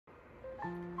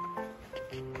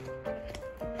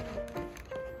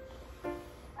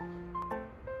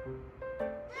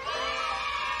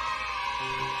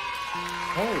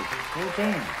Hey,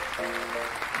 James.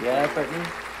 Yeah, Brittney?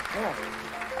 Yeah.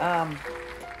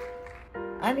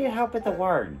 I need help with the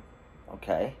word.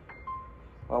 Okay.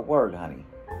 What word, honey?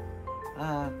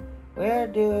 Where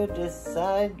do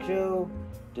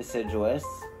deciduous,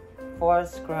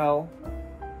 forest grow,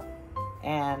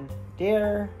 and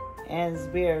deer and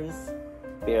bears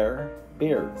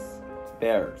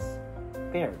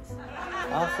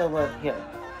also live here.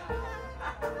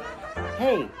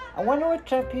 Hey, I wonder what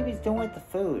Chef Peepee's doing with the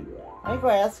food. I go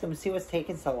ask him, see what's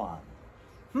taking so long.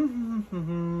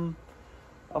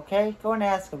 Okay, go and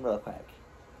ask him real quick.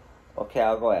 Okay,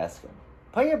 I'll go ask him.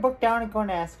 Put your book down and go and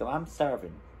ask him. I'm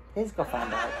starving. Please go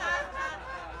find out.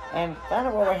 And find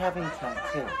out what we're having tonight,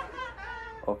 too.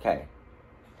 Okay.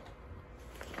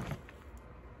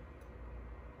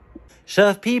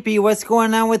 Chef Peepee, what's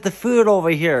going on with the food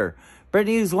over here?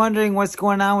 Brittney's wondering what's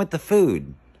going on with the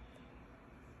food.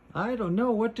 I don't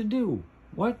know what to do.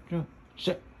 What?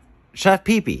 Chef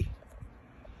Peepee.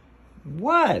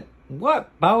 What? What,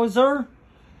 Bowser?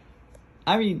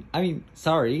 I mean,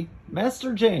 sorry.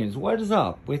 Master James, what is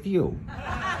up with you?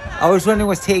 I was wondering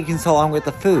what's taking so long with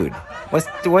the food.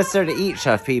 What's there to eat,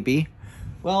 Chef Peepee?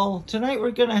 Well, tonight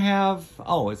we're going to have...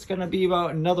 Oh, it's going to be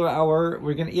about another hour.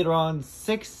 We're going to eat around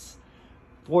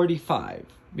 6:45.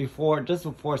 Just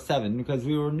before 7. Because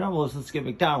we were normally supposed to get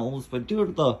McDonald's. But due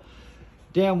to the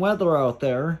damn weather out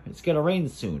there, it's going to rain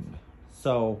soon.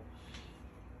 So...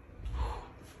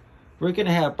 we're going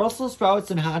to have Brussels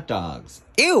sprouts and hot dogs.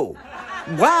 Ew!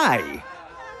 Why?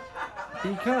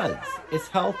 Because it's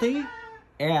healthy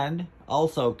and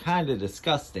also kind of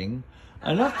disgusting.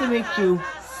 Enough to make you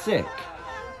sick.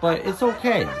 But it's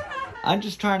okay. I'm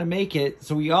just trying to make it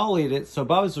so we all eat it so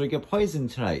Bowser will get poisoned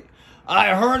tonight.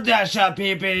 I heard that, Chef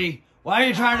Peepee. Why are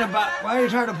you trying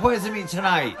to poison me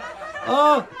tonight?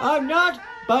 Oh, I'm not,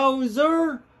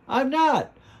 Bowser. I'm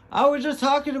not. I was just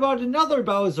talking about another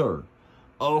Bowser.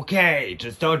 Okay,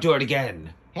 just don't do it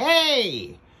again.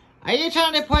 Hey, are you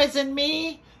trying to poison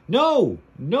me? No,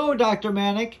 Dr.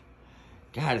 Manic.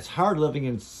 God, it's hard living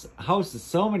in a house with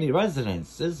so many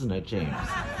residents, isn't it, James?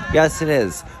 Yes, it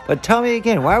is. But tell me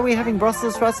again, why are we having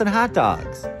Brussels sprouts and hot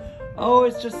dogs? Oh,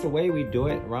 it's just the way we do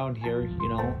it around here, you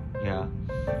know. Yeah.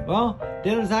 Well,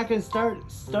 dinner's not going to start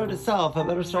itself. I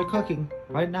better start cooking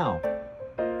right now.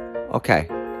 Okay.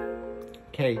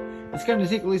 Okay. It's going to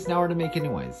take at least an hour to make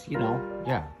anyways, you know.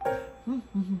 Yeah.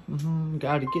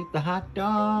 Gotta get the hot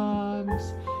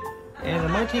dogs. And it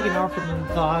might take an hour for them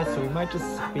to thaw, so we might just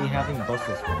be having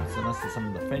Brussels sprouts, unless there's some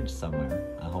in the fridge somewhere,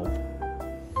 I hope.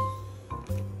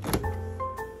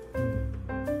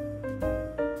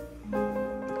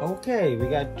 Okay, we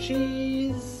got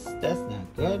cheese. That's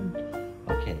not good.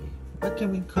 Okay, what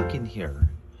can we cook in here?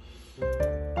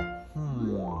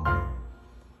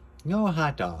 No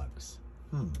hot dogs.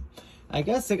 I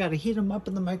guess I gotta heat them up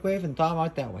in the microwave and thaw them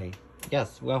out that way.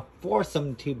 Yes, we'll force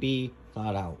them to be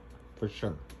thawed out, for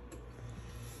sure.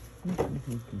 Oh,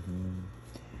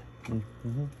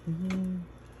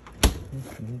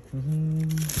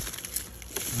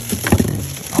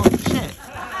 shit.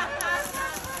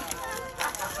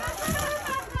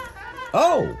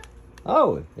 Oh,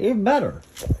 even better.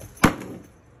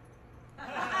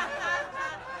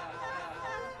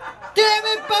 Damn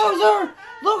it, Bowser!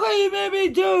 Look what you made me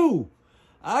do!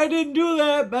 I didn't do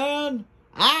that, man.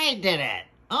 I did it.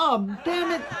 Oh,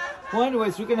 damn it. Well,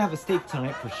 anyways, we're gonna have a steak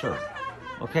tonight for sure.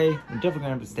 Okay? We're definitely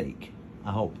gonna have a steak.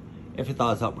 I hope. If it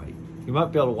thaws out right. You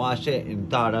might be able to wash it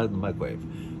and thaw it out in the microwave.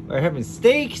 We're having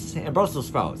steaks and Brussels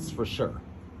sprouts for sure.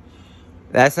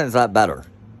 That sounds a lot better.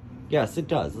 Yes, it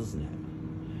does, doesn't it?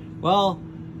 Well,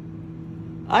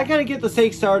 I gotta get the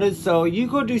steak started, so you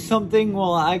go do something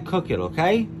while I cook it,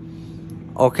 okay?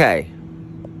 Okay.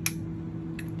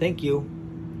 Thank you.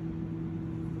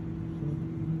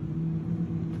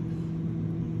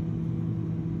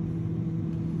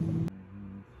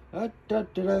 Chef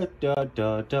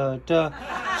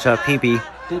Peepee.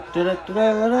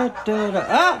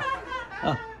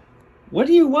 What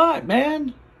do you want,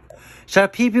 man?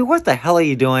 Chef Peepee, what the hell are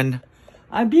you doing?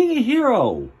 I'm being a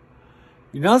hero.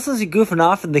 You're not supposed to be goofing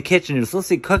off in the kitchen. You're supposed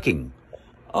to be cooking.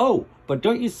 Oh, but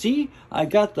don't you see? I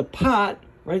got the pot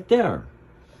right there.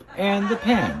 And the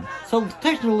pan. So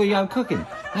technically I'm cooking.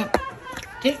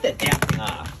 Take that damn thing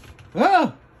off.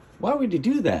 Ah! Why would you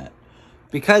do that?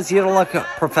 Because you don't look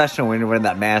professional when you're wearing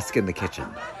that mask in the kitchen.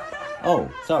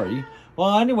 Oh, sorry.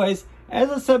 Well, anyways,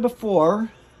 as I said before,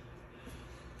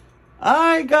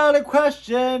 I got a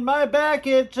question. My back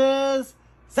itches.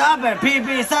 Stop it,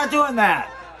 Peepee. Stop doing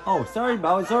that. Oh, sorry,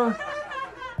 Bowser.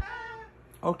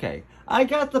 Okay, I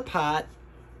got the pot.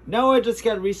 Now I just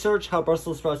got to research how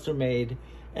Brussels sprouts are made.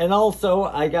 And also,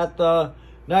 I got the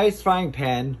nice frying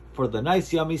pan for the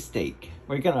nice yummy steak.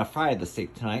 We're gonna fry the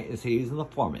steak tonight instead of using the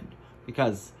foreman,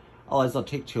 because otherwise it'll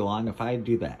take too long if I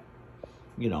do that.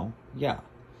 You know, yeah.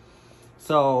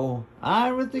 So,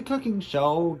 on with the cooking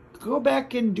show. Go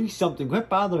back and do something. Quit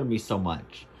bothering me so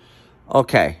much.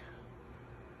 Okay.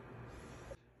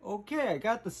 Okay, I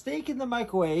got the steak in the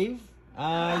microwave.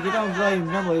 You don't really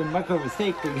normally microwave a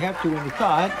steak, but you have to when you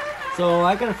thaw it. So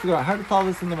I gotta figure out how to thaw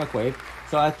this in the microwave.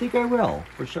 So I think I will,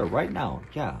 for sure, right now.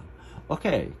 Yeah.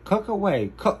 Okay, cook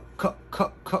away. Cook.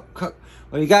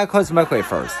 Well, you gotta close the microwave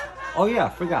first. Oh yeah,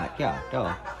 forgot. Yeah,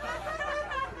 duh.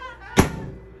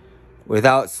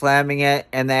 Without slamming it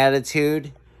and the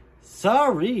attitude.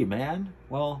 Sorry, man.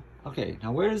 Well, okay,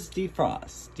 now where's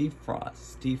defrost?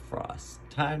 Defrost.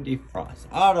 Time defrost.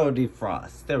 Auto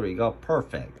defrost. There we go.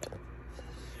 Perfect.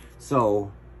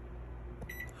 So,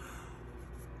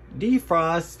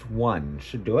 defrost 1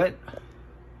 should do it.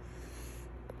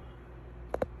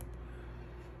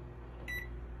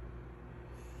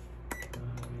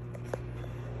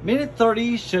 Minute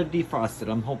 30 should defrost it,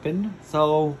 I'm hoping.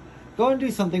 So, go and do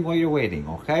something while you're waiting,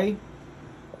 okay?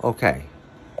 Okay.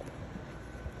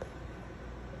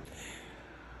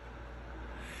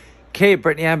 Okay,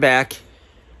 Brittany, I'm back.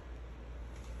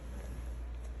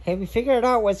 Have you figured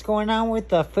out what's going on with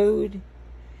the food?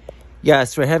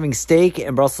 Yes, we're having steak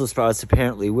and Brussels sprouts,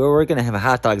 apparently. We're going to have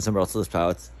hot dogs and Brussels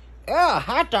sprouts. Oh,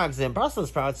 hot dogs and Brussels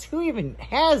sprouts? Who even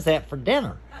has that for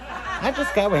dinner? I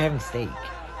just got we're having steak.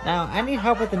 Now, I need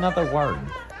help with another word.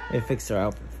 Let me fix our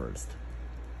outfit first.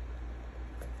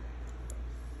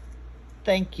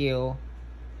 Thank you,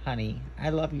 honey. I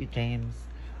love you, James.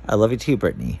 I love you too,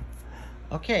 Brittany.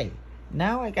 Okay,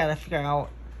 now I gotta figure out...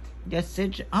 Yes,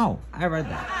 did you... Oh, I read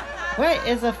that. What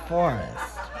is a forest?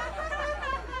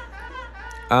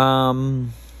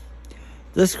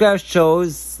 This graph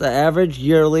shows the average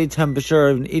yearly temperature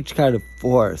in each kind of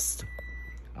forest.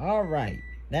 All right,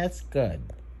 that's good.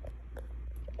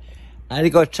 I need to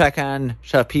go check on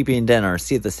Chef Peepee and dinner,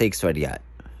 see if the steak's ready yet.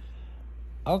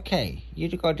 Okay, you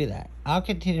go do that. I'll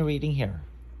continue reading here.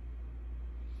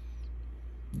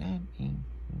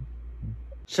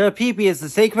 Chef Peepee, is the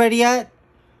steak ready yet?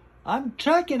 I'm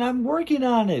checking, I'm working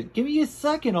on it. Give me a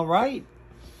second, alright?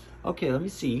 Okay, let me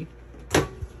see. It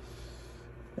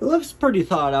looks pretty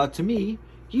thought out to me.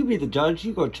 You be the judge,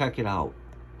 you go check it out.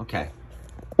 Okay.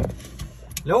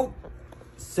 Nope.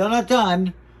 Still not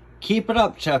done. Keep it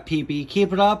up, Chef Peepee.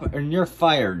 Keep it up and you're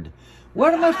fired.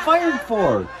 What am I fired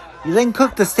for? You didn't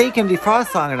cook the steak and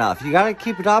defrost long enough. You gotta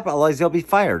keep it up, otherwise you'll be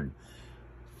fired.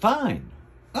 Fine.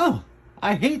 Oh,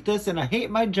 I hate this and I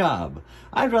hate my job.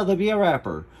 I'd rather be a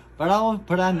rapper. But I'll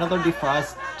put on another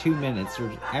defrost 2 minutes.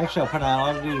 Or actually, I'll put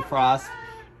on another defrost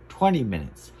 20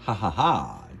 minutes. Ha ha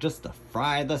ha. Just to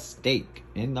fry the steak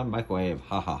in the microwave.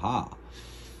 Ha ha ha.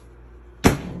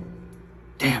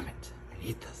 Damn it. I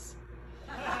hate this.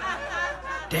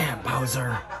 Damn,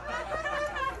 Bowser.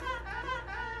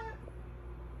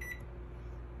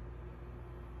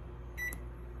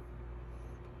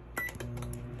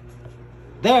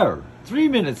 There. 3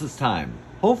 minutes this time.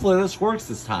 Hopefully this works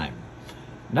this time.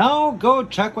 Now go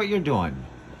check what you're doing.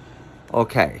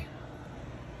 Okay.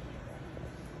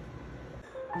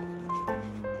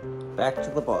 Back to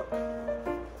the book.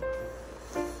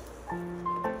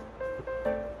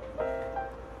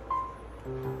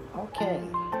 Okay.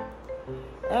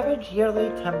 Average yearly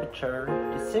temperature,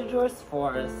 deciduous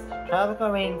forest, tropical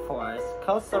rainforest,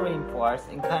 coastal rainforest,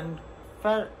 and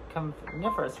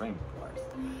coniferous rainforest.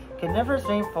 Coniferous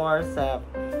rainforests have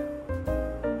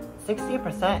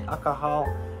 60% alcohol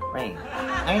rain.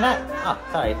 I mean, not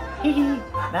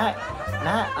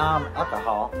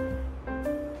alcohol.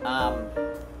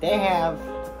 They have,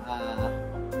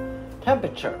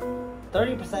 temperature.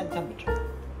 30% temperature.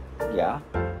 Yeah.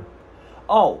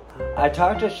 Oh, I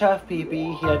talked to Chef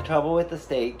Peepee. He had trouble with the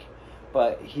steak,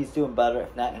 but he's doing better.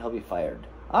 If not, he'll be fired.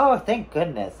 Oh, thank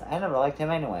goodness. I never liked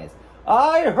him anyways.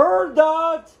 I heard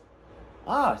that!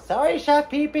 Oh, sorry,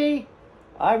 Chef Peepee.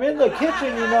 I'm in the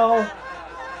kitchen, you know.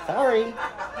 Sorry.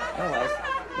 Anyways,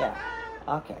 yeah.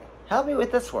 Okay. Help me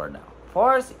with this word now.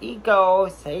 Forest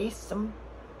ecosystem.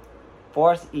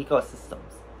 Forest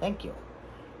ecosystems. Thank you.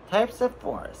 Types of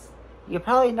forests. You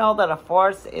probably know that a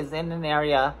forest is in an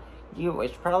area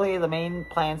which probably the main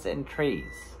plants and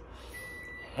trees.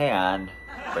 Hang on,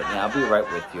 Brittany, I'll be right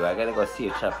with you. I gotta go see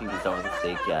if Chef Peepee's done with the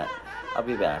steak yet. I'll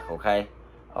be back, okay?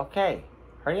 Okay.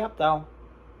 Hurry up, though.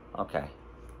 Okay.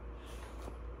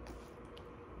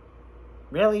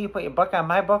 Really? You put your book on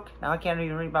my book? Now I can't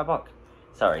even read my book.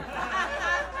 Sorry.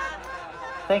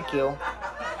 Thank you.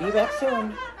 Be back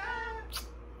soon.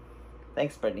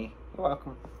 Thanks, Brittany. You're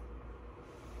welcome.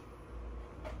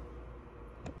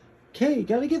 Okay,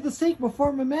 gotta get the steak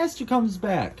before my master comes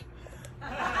back.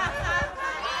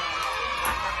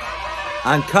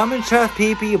 I'm coming, Chef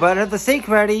Peepee. You better have the steak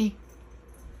ready.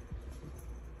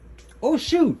 Oh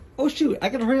shoot, I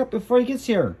gotta hurry up before he gets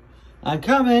here. I'm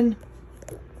coming.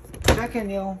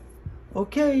 Checking you.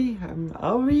 Okay,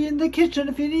 I'll be in the kitchen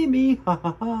if you need me. Ha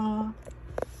ha ha.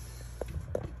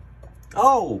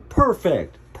 Oh,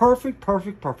 perfect.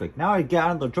 Perfect. Now I get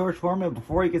on the George Foreman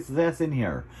before he gets his ass in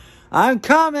here. I'm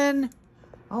coming.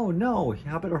 Oh no,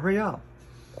 I better hurry up.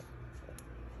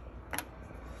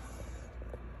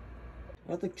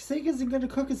 Well, the steak isn't gonna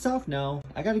cook itself now.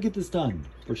 I gotta get this done,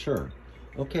 for sure.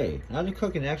 Okay, now to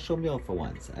cook an actual meal for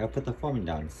once. I'll put the foreman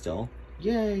down still.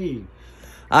 Yay!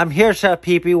 I'm here, Chef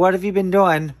Peepee. What have you been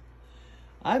doing?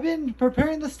 I've been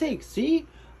preparing the steak, see?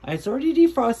 It's already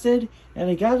defrosted, and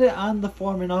I got it on the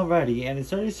foreman already, and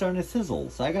it's already starting to sizzle,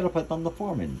 so I gotta put it on the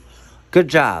foreman. Good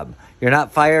job. You're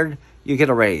not fired. You get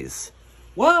a raise.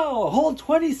 Wow, a whole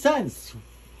 20 cents.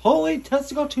 Holy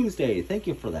Testicle Tuesday. Thank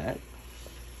you for that.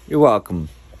 You're welcome.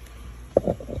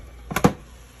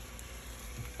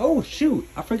 Oh, shoot.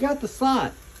 I forgot the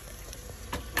slot.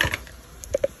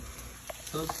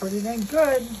 So it's pretty dang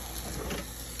good.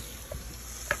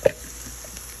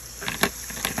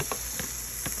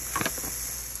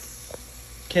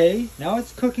 Okay, now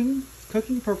it's cooking. It's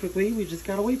cooking perfectly. We just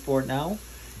gotta wait for it now.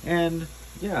 And,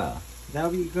 yeah, that'll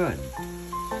be good.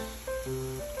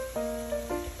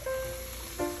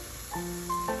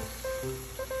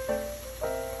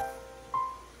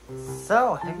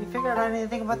 So, have you figured out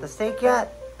anything about the steak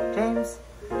yet, James?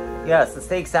 Yes, the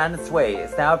steak's on its way.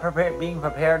 It's now being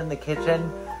prepared in the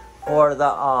kitchen for the,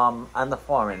 on the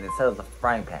foreman instead of the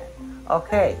frying pan.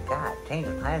 Okay, God, change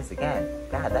of plans again.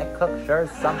 God, that cook sure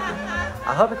is something.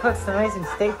 I hope he cooks an amazing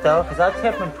steak, though, because I'll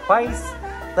tip him twice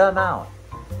the amount.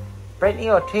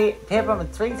 Brittney will tip him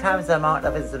 3 times the amount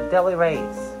of his daily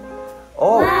raise.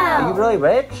 Oh, wow. Are you really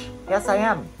rich? Yes, I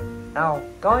am. Now,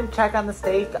 go and check on the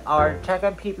steak, or check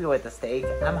on Peepee with the steak.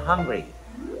 I'm hungry.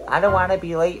 I don't want to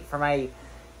be late for my,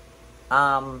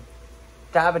 job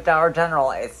at Dollar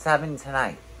General at 7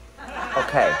 tonight.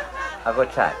 Okay, I'll go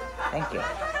check. Thank you.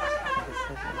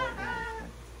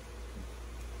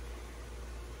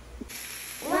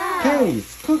 Okay,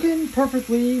 it's cooking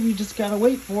perfectly. We just gotta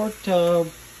wait for it to...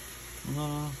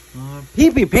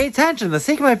 Peepee, pay attention. The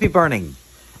steak might be burning.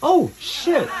 Oh,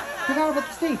 shit. Forgot about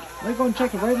the steak. Let me go and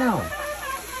check it right now.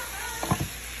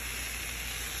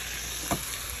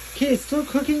 Okay, it's still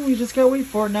cooking. We just gotta wait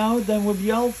for it now. Then we'll be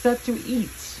all set to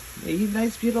eat. A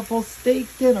nice, beautiful steak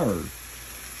dinner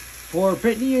for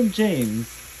Brittney and James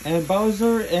and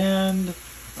Bowser and,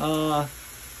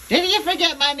 Did you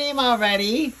forget my name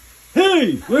already?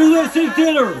 Hey, where's that steak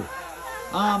dinner?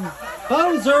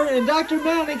 Bowser and Dr.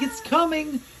 Manic, it's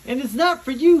coming, and it's not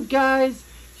for you guys.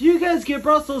 You guys get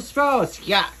Brussels sprouts.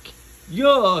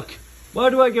 Yuck. Why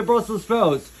do I get Brussels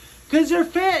sprouts? Because you're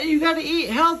fat and you gotta eat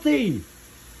healthy.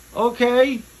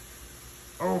 Okay.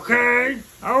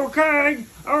 Peepee!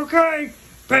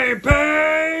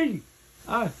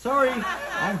 Sorry.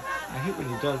 I hate when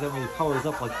he does that, when he powers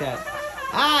up like that.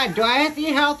 Do I have to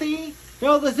eat healthy?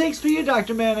 No, the steak's for you,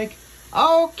 Dr. Manic.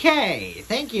 Okay.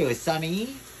 Thank you,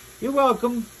 Sonny. You're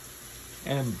welcome.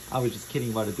 And I was just kidding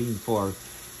about it being for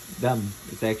them.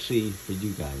 It's actually for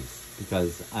you guys.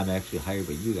 Because I'm actually hired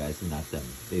by you guys and not them.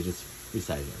 They just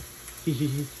recited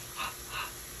it.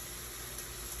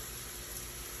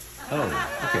 Oh,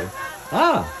 okay.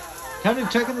 Time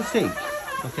to check on the steak.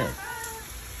 Okay.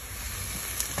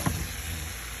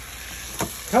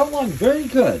 Come on, very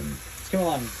good. It's coming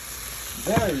along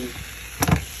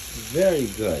very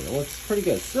good. It looks pretty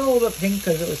good. Still a little bit pink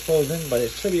because it was frozen, but it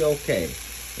should be okay.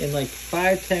 In like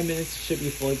 5-10 minutes, it should be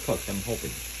fully cooked, I'm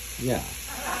hoping. Yeah.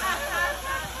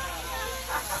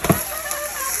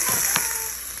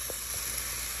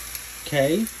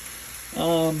 Okay.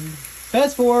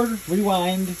 Fast forward,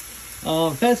 rewind.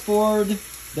 Fast forward,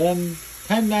 then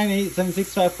 10, 9, 8, 7,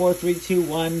 6, 5, 4, 3, 2,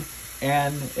 1,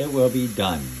 and it will be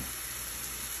done.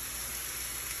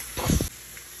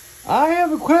 I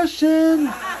have a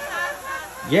question.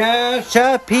 Yeah,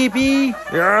 Chef Peepee.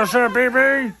 Yeah, Chef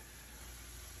Peepee.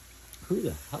 Who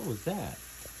the hell was that?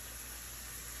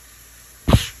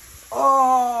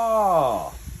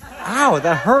 Oh! Ow,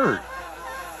 that hurt.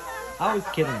 I was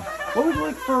kidding. What would you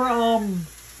like for,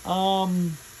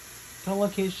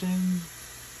 location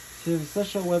to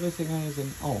special weather signals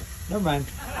and... Oh, never mind.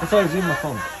 I thought I was using my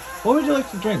phone. What would you like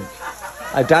to drink?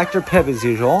 A Dr. Pibb as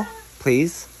usual,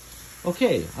 please.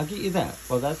 Okay, I'll get you that.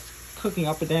 Well, that's cooking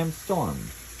up a damn storm.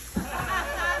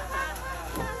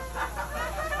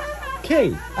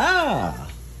 Okay.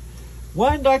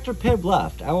 One Dr. Pibb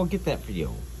left. I will get that for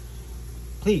you.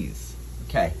 please.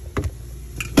 Okay.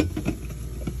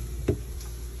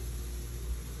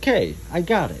 Okay, I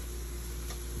got it.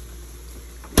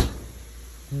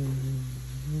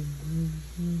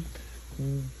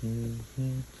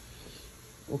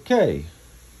 Okay.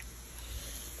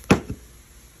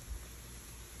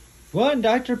 One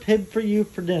Dr. Pibb for you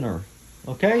for dinner.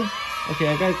 Okay? Okay,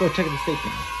 I gotta go check the steak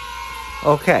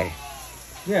now. Okay.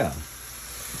 Yeah.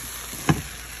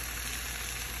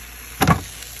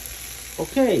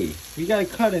 Okay, we gotta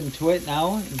cut into it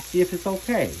now and see if it's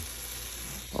okay.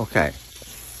 Okay.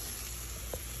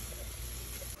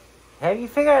 Have you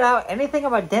figured out anything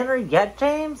about dinner yet,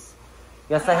 James?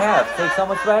 Yes, I have. Steak's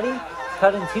almost ready.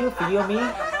 Cut in two for you and me.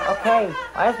 Okay.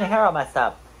 Why is my hair all messed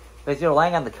up? Because you're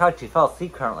lying on the couch, you fell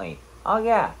asleep currently. Oh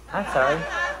yeah, I'm sorry.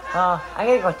 I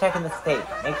gotta go check in the steak.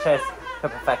 Make sure it's to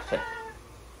perfection.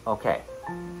 Okay.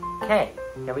 Okay,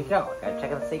 here we go. Gotta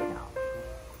check in the steak now.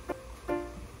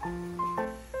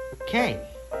 Okay,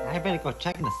 I better go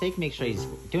check in the steak, make sure he's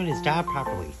doing his job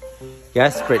properly.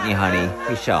 Yes, Brittany, honey,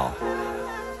 we shall.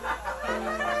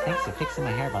 Thanks for fixing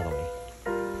my hair, by the way.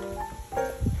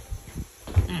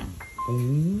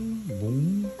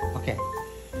 Okay,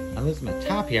 I'm losing my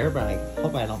top here, but I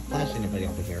hope I don't flash anybody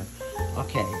over here.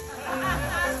 Okay,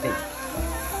 steak.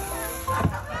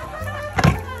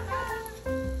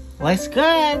 Looks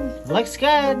good. Looks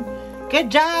good.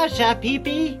 Good job, Chef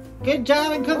Peepee. Good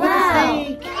job in cooking the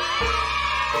steak.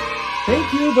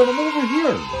 Thank you, but I'm over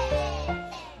here.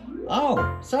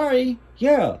 Oh, sorry.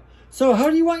 Yeah. So how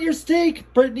do you want your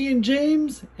steak, Brittany and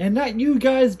James? And not you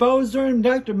guys, Bowser and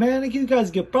Dr. Manic. You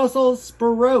guys get Brussels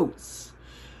sprouts.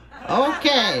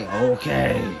 Okay.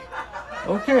 Okay.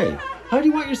 How do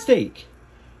you want your steak?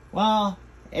 Well,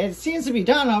 it seems to be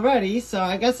done already, so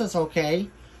I guess that's okay.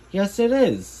 Yes, it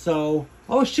is. So,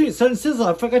 oh shoot, sudden sizzle.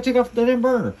 I forgot to take off the damn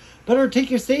burner. Better take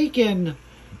your steak and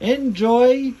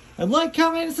enjoy. And like,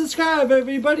 comment, and subscribe,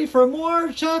 everybody, for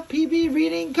more Chef Peepee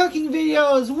reading cooking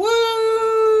videos.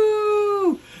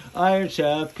 Woo! I'm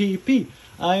Chef Peepee.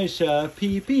 I'm Chef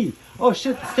Peepee. Oh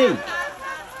shit, the steak.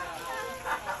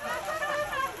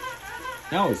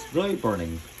 Now it's really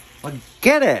burning. Well,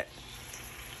 get it!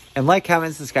 And like,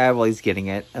 comment, subscribe while he's getting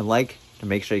it. And like to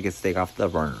make sure you get steak off the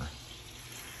burner.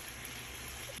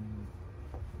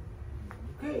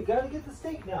 Okay, gotta get the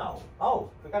steak now.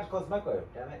 Oh, forgot to close the microwave,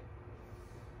 damn it.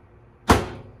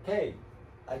 Okay,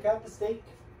 I got the steak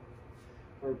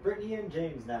for Brittany and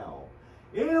James now.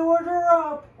 You order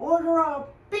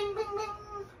up, bing, bing,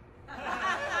 bing.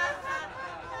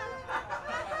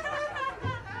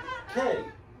 Okay,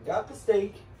 got the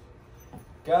steak.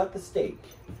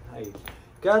 I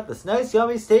got this nice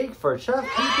yummy steak for Chef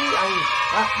Peepee.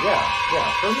 Yeah,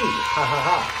 for me. Ha ha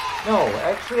ha. No,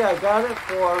 actually I got it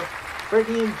for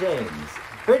Brittany and James.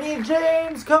 Brittany and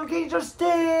James, come get your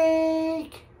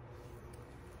steak!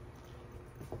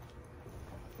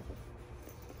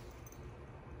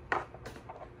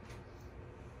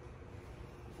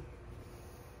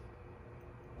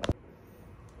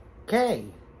 Okay.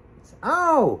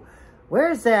 Oh,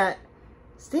 where's that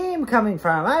steam coming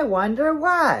from? I wonder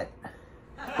what.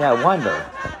 Yeah, wonder.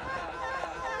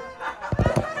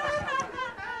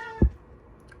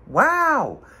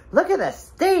 Wow, look at the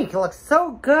steak. It looks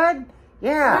so good.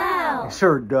 Yeah, wow. It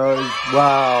sure does.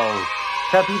 Wow.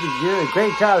 Chef Peepee, you did a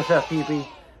great job, Chef Peepee.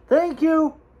 Thank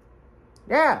you.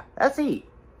 Yeah, let's eat.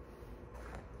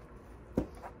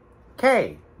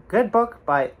 Okay, good book,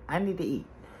 but I need to eat.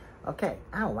 Okay,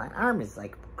 ow, my arm is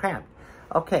like cramped.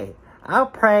 Okay, I'll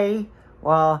pray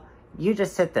while you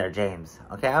just sit there, James.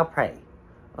 Okay, I'll pray.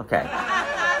 Okay.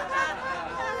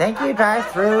 Thank you,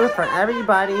 drive-thru, for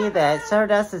everybody that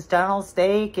served us this Donald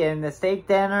steak and the steak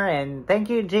dinner. And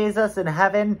thank you, Jesus in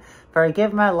heaven, for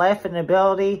giving my life an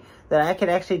ability that I could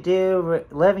actually do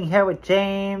living here with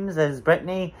James as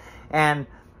Brittany and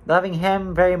loving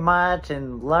him very much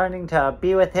and learning to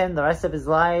be with him the rest of his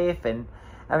life and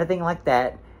everything like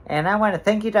that. And I want to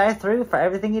thank you, drive-thru, for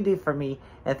everything you do for me.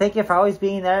 And thank you for always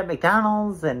being there at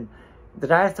McDonald's and the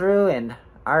drive-thru and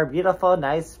our beautiful,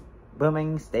 nice,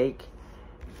 booming steak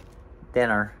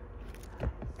dinner.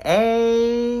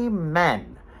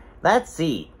 Amen. Let's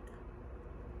eat.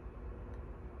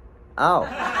 Oh,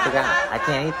 forgot. I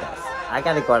can't eat this. I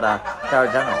gotta go to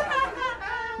Dollar General.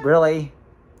 Really?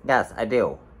 Yes, I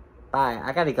do. Bye.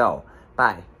 I gotta go.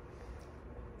 Bye.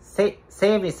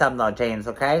 Save me some though, James,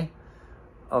 okay?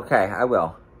 Okay, I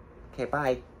will. Okay,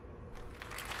 bye.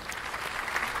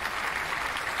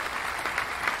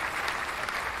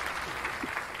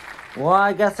 Well,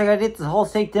 I guess I gotta eat this whole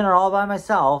steak dinner all by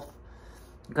myself.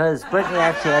 Because Brittany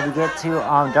actually had to get to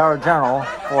Dollar General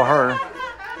for her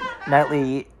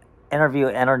nightly interview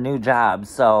and her new job.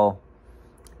 So,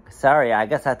 Sorry, I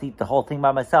guess I have to eat the whole thing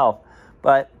by myself.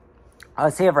 But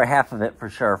I'll save her half of it for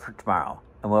sure for tomorrow.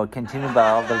 And we'll continue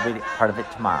about the video part of it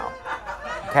tomorrow.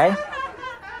 Okay?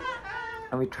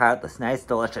 And we try out this nice,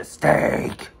 delicious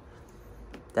steak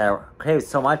that I craved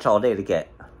so much all day to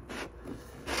get.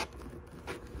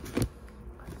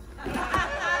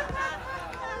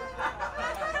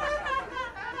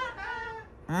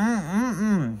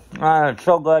 It's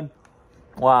so good.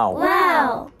 Wow.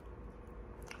 Wow.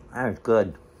 That is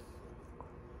good.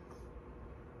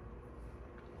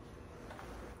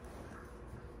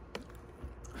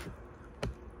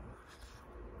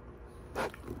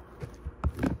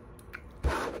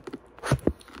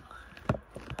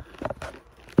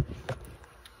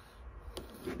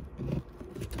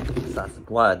 That's the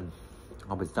blood.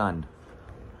 Hope it's done.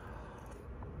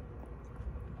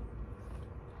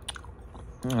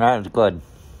 That is good.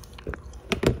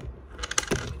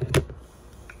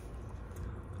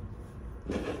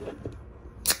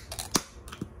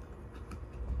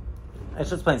 It's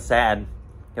just plain sad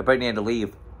that Brittany had to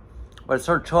leave. But it's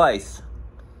her choice.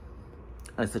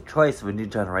 And it's the choice of a new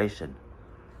generation.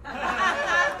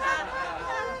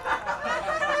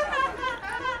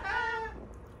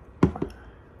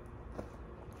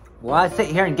 While I sit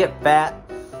here and get fat,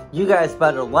 you guys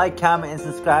better like, comment, and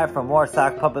subscribe for more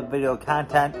sock puppet video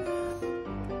content.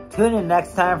 Tune in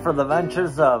next time for the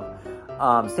adventures of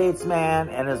Statesman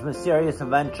and his mysterious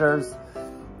adventures.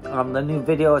 The new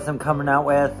videos I'm coming out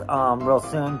with real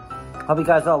soon. Hope you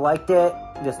guys all liked it.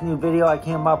 This new video I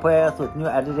came up with new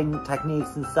editing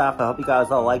techniques and stuff. I hope you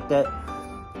guys all liked it.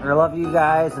 And I love you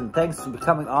guys, and thanks for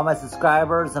becoming all my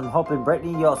subscribers. I'm hoping,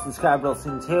 Brittany, you'll subscribe real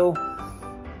soon too.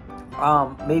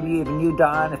 Maybe even you,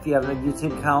 Don, if you have a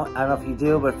YouTube account. I don't know if you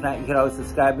do, but if not, you can always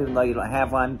subscribe even though you don't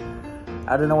have one.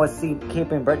 I don't know what's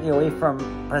keeping Brittany away from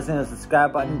pressing the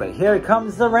subscribe button, but here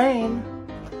comes the rain.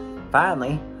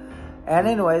 Finally. And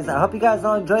anyways, I hope you guys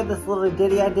all enjoyed this little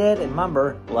ditty I did. And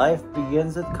remember, life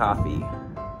begins with coffee.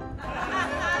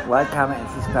 Like, comment, and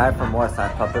subscribe for more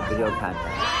sock puppet video content.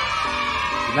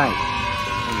 Good night.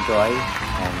 Enjoy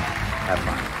and have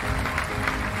fun.